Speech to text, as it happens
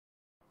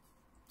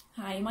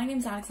Hi, my name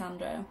is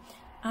Alexandra.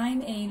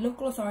 I'm a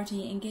Local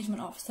Authority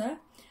Engagement Officer,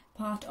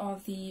 part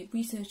of the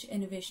Research,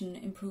 Innovation,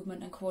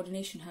 Improvement and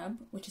Coordination Hub,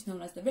 which is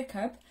known as the RIC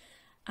Hub.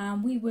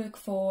 We work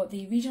for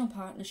the Regional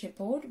Partnership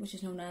Board, which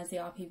is known as the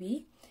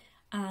RPB,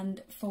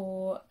 and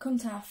for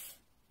Cwmtaf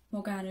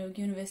Morgannwg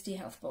University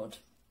Health Board.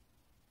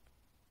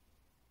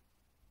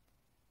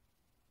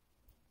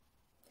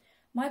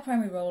 My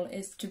primary role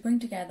is to bring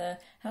together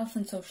health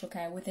and social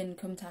care within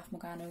Cwmtaf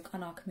Morgannwg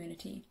and our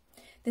community.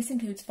 This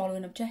includes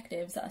following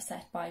objectives that are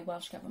set by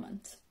Welsh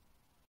Government.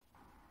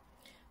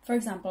 For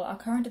example, our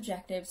current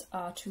objectives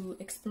are to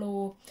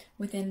explore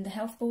within the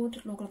Health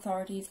Board, local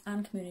authorities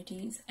and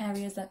communities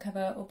areas that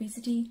cover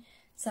obesity,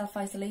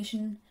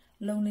 self-isolation,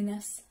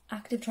 loneliness,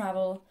 active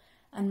travel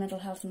and mental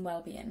health and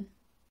wellbeing.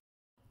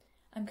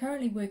 I'm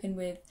currently working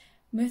with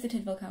Merthyr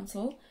Tydfil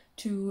Council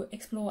to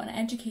explore an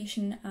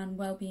education and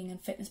wellbeing and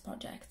fitness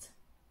project.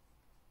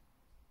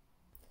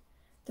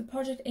 The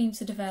project aims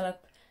to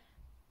develop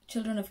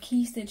children of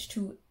key stage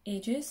 2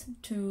 ages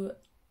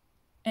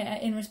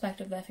in respect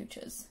of their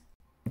futures.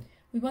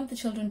 We want the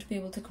children to be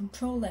able to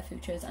control their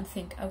futures and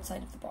think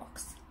outside of the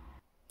box.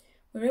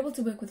 We're able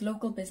to work with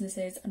local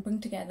businesses and bring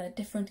together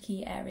different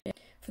key areas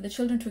for the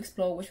children to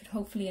explore, which would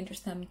hopefully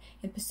interest them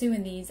in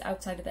pursuing these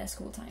outside of their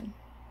school time.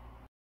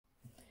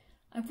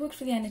 I've worked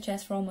for the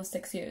NHS for almost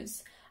 6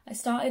 years. I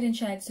started in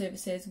shared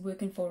services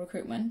working for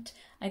recruitment.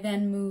 I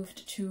then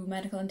moved to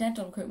medical and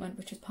dental recruitment,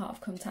 which was part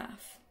of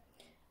Cwmtaf.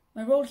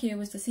 My role here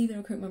was to see the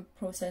recruitment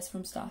process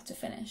from start to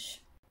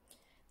finish.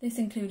 This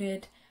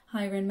included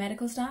hiring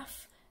medical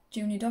staff,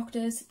 junior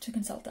doctors to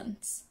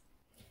consultants.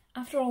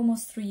 After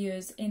almost 3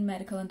 years in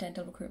medical and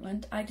dental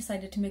recruitment, I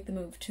decided to make the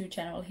move to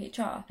general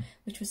HR,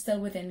 which was still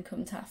within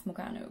Cwmtaf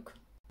Morgannwg.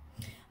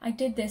 I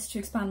did this to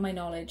expand my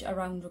knowledge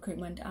around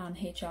recruitment and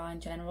HR in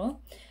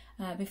general,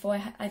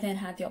 before I then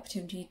had the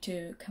opportunity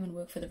to come and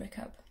work for the RIC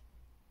Hub.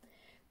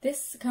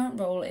 This current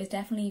role is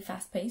definitely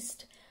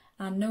fast-paced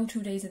and no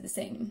 2 days are the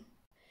same.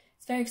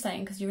 It's very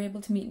exciting because you're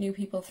able to meet new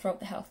people throughout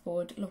the Health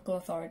Board, local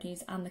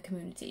authorities and the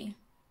community.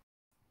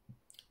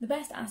 The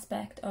best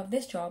aspect of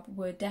this job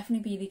would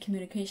definitely be the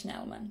communication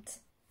element.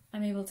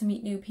 I'm able to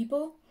meet new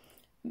people,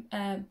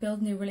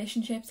 build new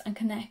relationships and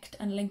connect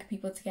and link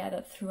people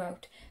together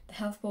throughout the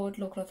Health Board,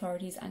 local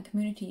authorities and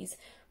communities,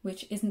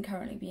 which isn't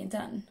currently being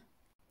done.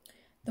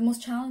 The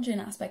most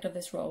challenging aspect of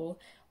this role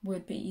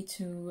would be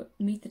to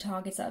meet the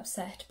targets that are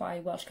set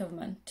by Welsh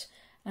Government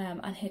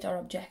and hit our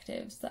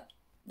objectives that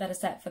are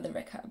set for the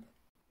RIC Hub.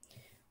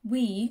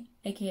 We,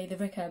 aka the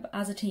RIC Hub,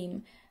 as a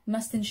team,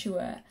 must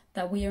ensure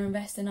that we are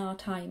investing our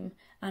time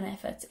and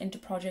efforts into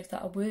projects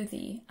that are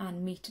worthy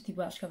and meet the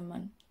Welsh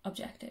Government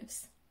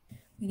objectives.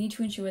 We need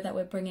to ensure that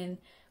we're bringing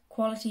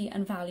quality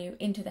and value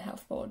into the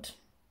Health Board.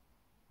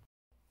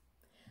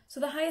 So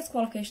the highest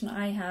qualification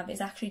I have is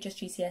actually just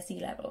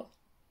GCSE level.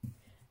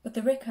 But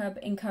the RIC Hub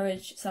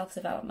encourage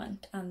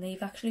self-development and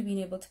they've actually been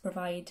able to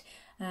provide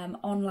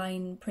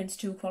online Prince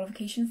 2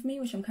 qualification for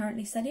me, which I'm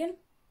currently studying.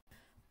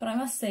 But I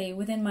must say,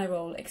 within my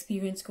role,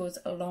 experience goes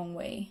a long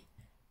way.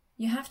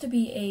 You have to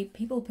be a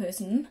people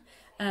person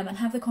and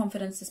have the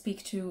confidence to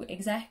speak to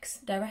execs,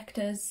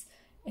 directors,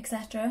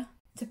 etc.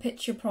 to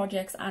pitch your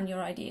projects and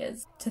your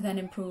ideas to then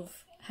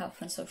improve health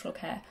and social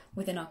care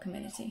within our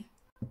community.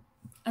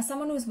 As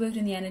someone who's worked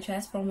in the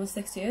NHS for almost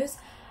 6 years,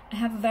 I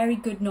have a very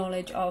good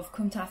knowledge of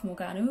Cwmtaf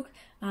Morgannwg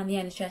and the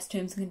NHS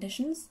terms and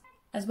conditions,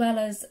 as well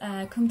as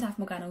Cwmtaf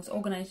Morgannwg's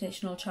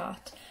organisational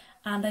chart,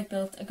 and I've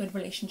built a good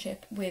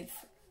relationship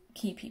with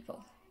key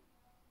people.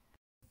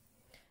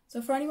 So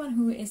for anyone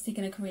who is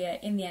seeking a career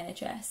in the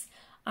NHS,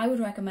 I would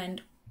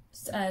recommend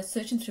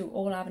searching through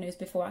all avenues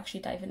before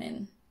actually diving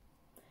in.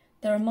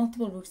 There are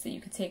multiple routes that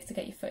you could take to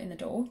get your foot in the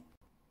door,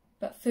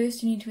 but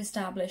first you need to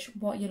establish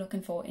what you're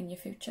looking for in your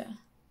future.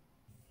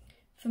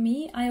 For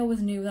me, I always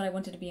knew that I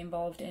wanted to be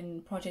involved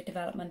in project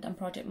development and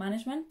project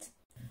management,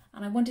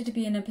 and I wanted to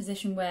be in a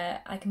position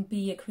where I can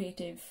be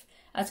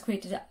as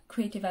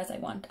creative as I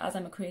want, as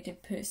I'm a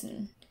creative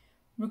person.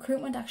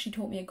 Recruitment actually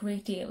taught me a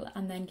great deal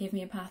and then gave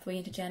me a pathway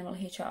into general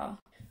HR,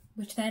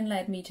 which then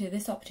led me to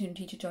this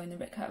opportunity to join the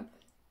RIC Hub.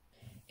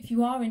 If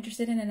you are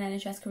interested in an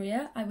NHS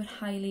career, I would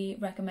highly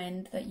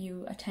recommend that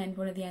you attend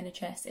one of the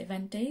NHS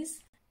event days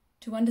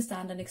to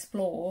understand and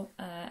explore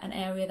an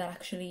area that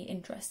actually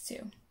interests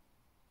you.